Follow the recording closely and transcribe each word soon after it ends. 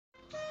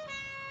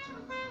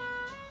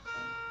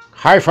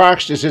Hi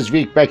folks, this is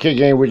Vic back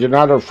again with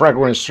another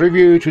fragrance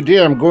review.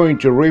 Today I'm going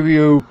to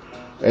review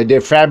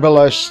the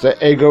fabulous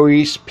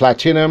Egoiste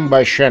Platinum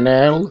by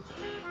Chanel,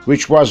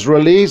 which was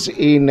released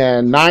in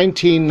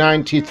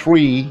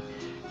 1993,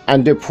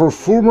 and the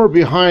perfumer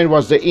behind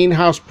was the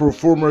in-house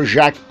perfumer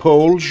Jacques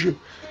Polges.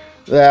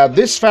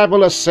 This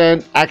fabulous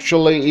scent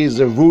actually is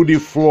a woody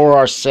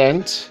floral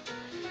scent,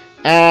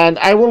 and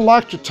I would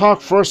like to talk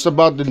first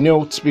about the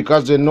notes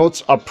because the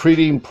notes are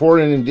pretty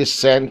important in this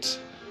scent.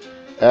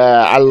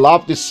 I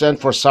love this scent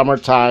for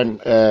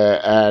summertime,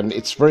 and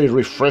it's very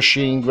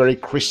refreshing, very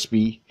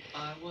crispy.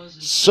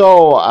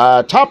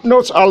 So, top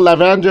notes are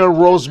lavender,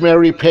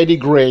 rosemary,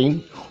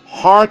 petitgrain.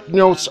 Heart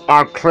notes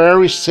are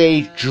clary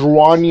sage,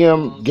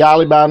 geranium,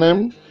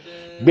 gallivanum.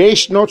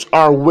 Base notes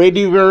are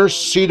vetiver,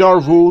 cedar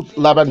wood,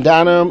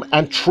 lavendanum,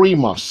 and tree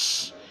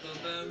moss.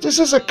 This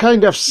is a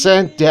kind of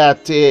scent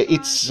that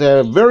it's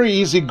a very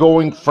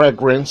easygoing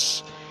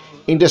fragrance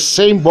in the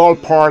same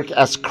ballpark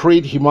as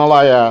Creed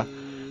Himalaya.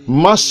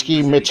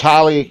 Musky,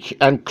 metallic,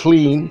 and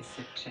clean.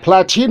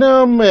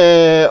 Platinum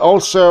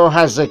also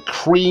has a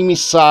creamy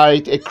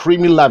side, a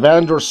creamy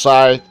lavender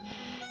side,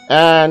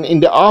 and in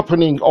the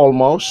opening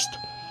almost,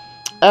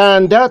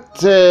 and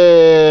that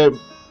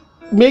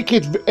make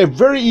it a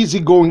very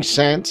easygoing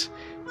scent,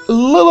 a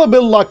little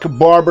bit like a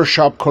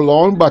barbershop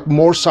cologne, but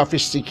more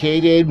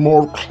sophisticated,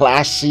 more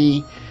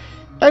classy,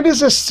 and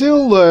is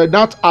still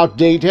not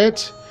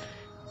outdated.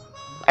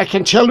 I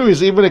can tell you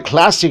it's even a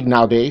classic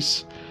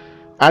nowadays.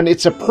 And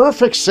it's a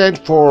perfect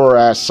scent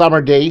for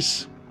summer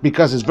days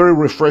because it's very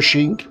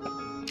refreshing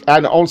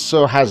and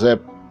also has a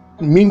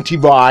minty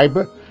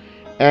vibe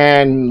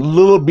and a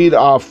little bit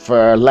of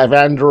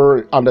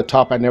lavender on the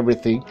top and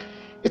everything.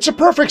 It's a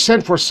perfect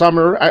scent for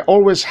summer. I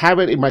always have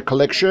it in my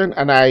collection,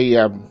 and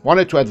I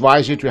wanted to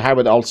advise you to have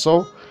it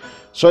also.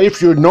 So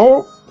if you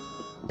know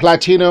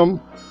Platinum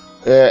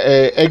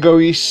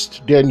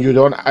Egoiste, then you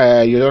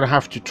don't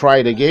have to try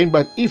it again.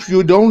 But if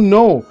you don't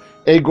know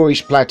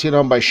Egoiste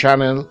Platinum by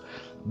Chanel,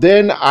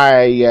 then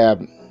I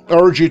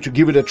urge you to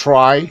give it a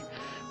try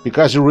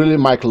because you really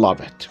might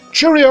love it.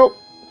 Cheerio!